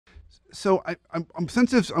So I'm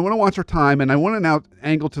sensitive. I want to watch our time, and I want to now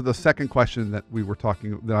angle to the second question that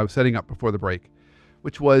I was setting up before the break,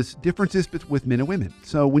 which was differences with men and women.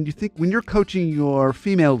 So when you're coaching your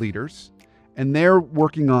female leaders, and they're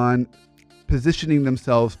working on positioning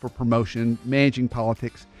themselves for promotion, managing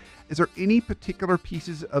politics, is there any particular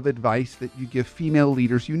pieces of advice that you give female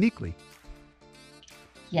leaders uniquely?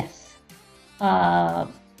 Yes.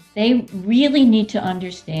 They really need to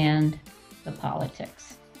understand the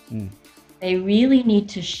politics. Mm. They really need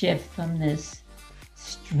to shift from this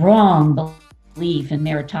strong belief in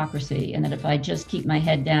meritocracy and that if I just keep my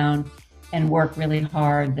head down and work really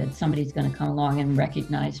hard, that somebody's going to come along and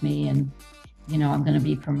recognize me and, I'm going to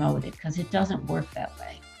be promoted, because it doesn't work that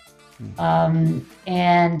way.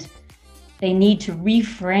 And they need to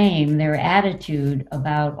reframe their attitude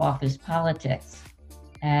about office politics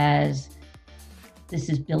as this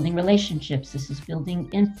is building relationships, this is building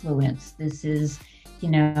influence, this is,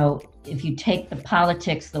 if you take the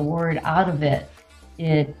politics, the word out of it,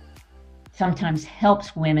 it sometimes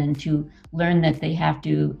helps women to learn that they have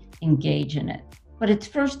to engage in it. But it's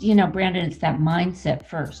first, Brandon, it's that mindset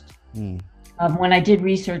first. When I did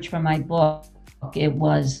research for my book, it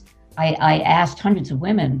was, I asked hundreds of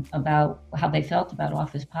women about how they felt about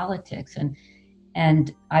office politics.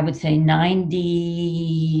 And I would say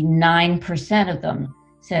 99% of them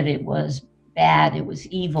said it was bad, it was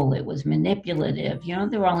evil, it was manipulative.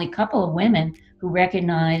 There were only a couple of women who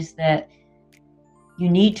recognized that you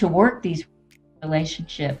need to work these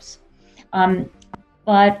relationships.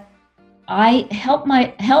 But I help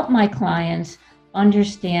my clients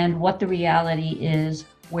understand what the reality is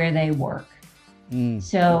where they work.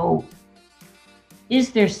 So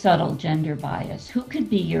is there subtle gender bias? Who could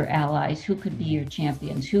be your allies? Who could be your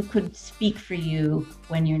champions? Who could speak for you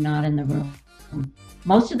when you're not in the room?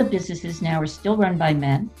 Most of the businesses now are still run by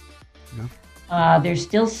men. Yeah. There's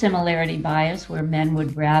still similarity bias where men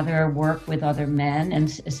would rather work with other men, and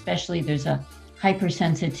especially there's a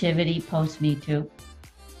hypersensitivity post Me Too.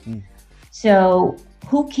 So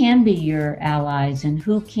who can be your allies and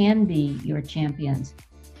who can be your champions?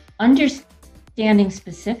 Understanding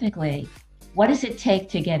specifically, what does it take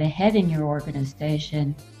to get ahead in your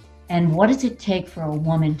organization? And what does it take for a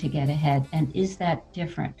woman to get ahead? And is that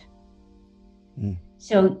different?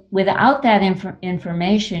 So without that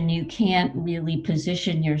information, you can't really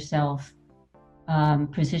position yourself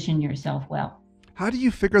well. How do you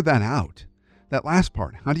figure that out? That last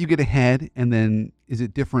part, how do you get ahead? And then is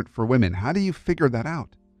it different for women? How do you figure that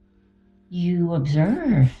out? You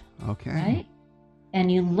observe. Okay. Right? And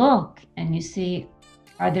you look and you see,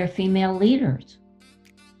 are there female leaders?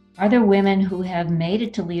 Are there women who have made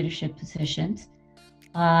it to leadership positions?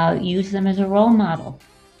 Use them as a role model.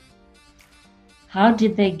 How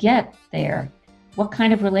did they get there? What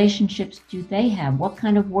kind of relationships do they have? What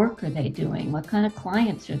kind of work are they doing? What kind of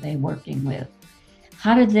clients are they working with?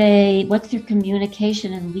 What's their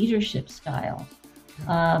communication and leadership style?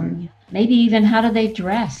 Maybe even how do they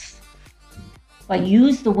dress? But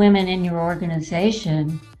use the women in your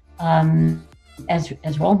organization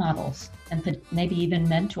as role models and maybe even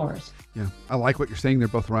mentors. Yeah, I like what you're saying. They're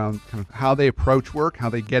both around kind of how they approach work, how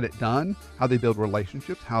they get it done, how they build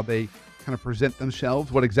relationships, how they kind of present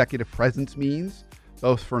themselves, what executive presence means,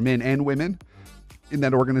 both for men and women in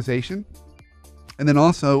that organization. And then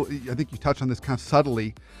also, I think you touched on this kind of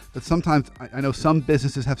subtly, that sometimes I know some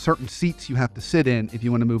businesses have certain seats you have to sit in if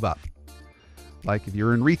you want to move up. Like if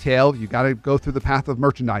you're in retail, you got to go through the path of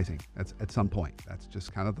merchandising. That's at some point. That's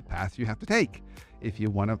just kind of the path you have to take if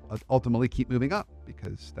you want to ultimately keep moving up,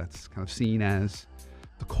 because that's kind of seen as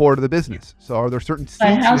the core to the business. So are there certain seats you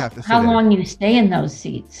have to sit in? How long you stay in those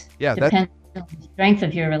seats depends on the strength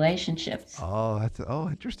of your relationships. Oh,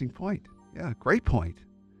 interesting point. Yeah, great point.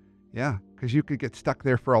 Yeah, because you could get stuck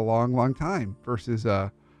there for a long, long time versus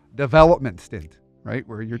a development stint, right?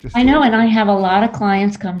 Where you're just... I know, and I have a lot of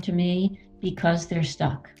clients come to me because they're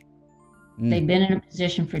stuck. They've been in a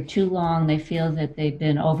position for too long. They feel that they've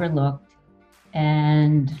been overlooked.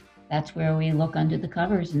 And that's where we look under the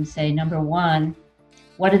covers and say, number one,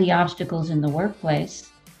 what are the obstacles in the workplace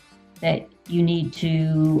that you need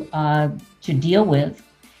to deal with?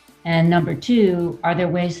 And number two, are there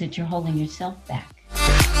ways that you're holding yourself back?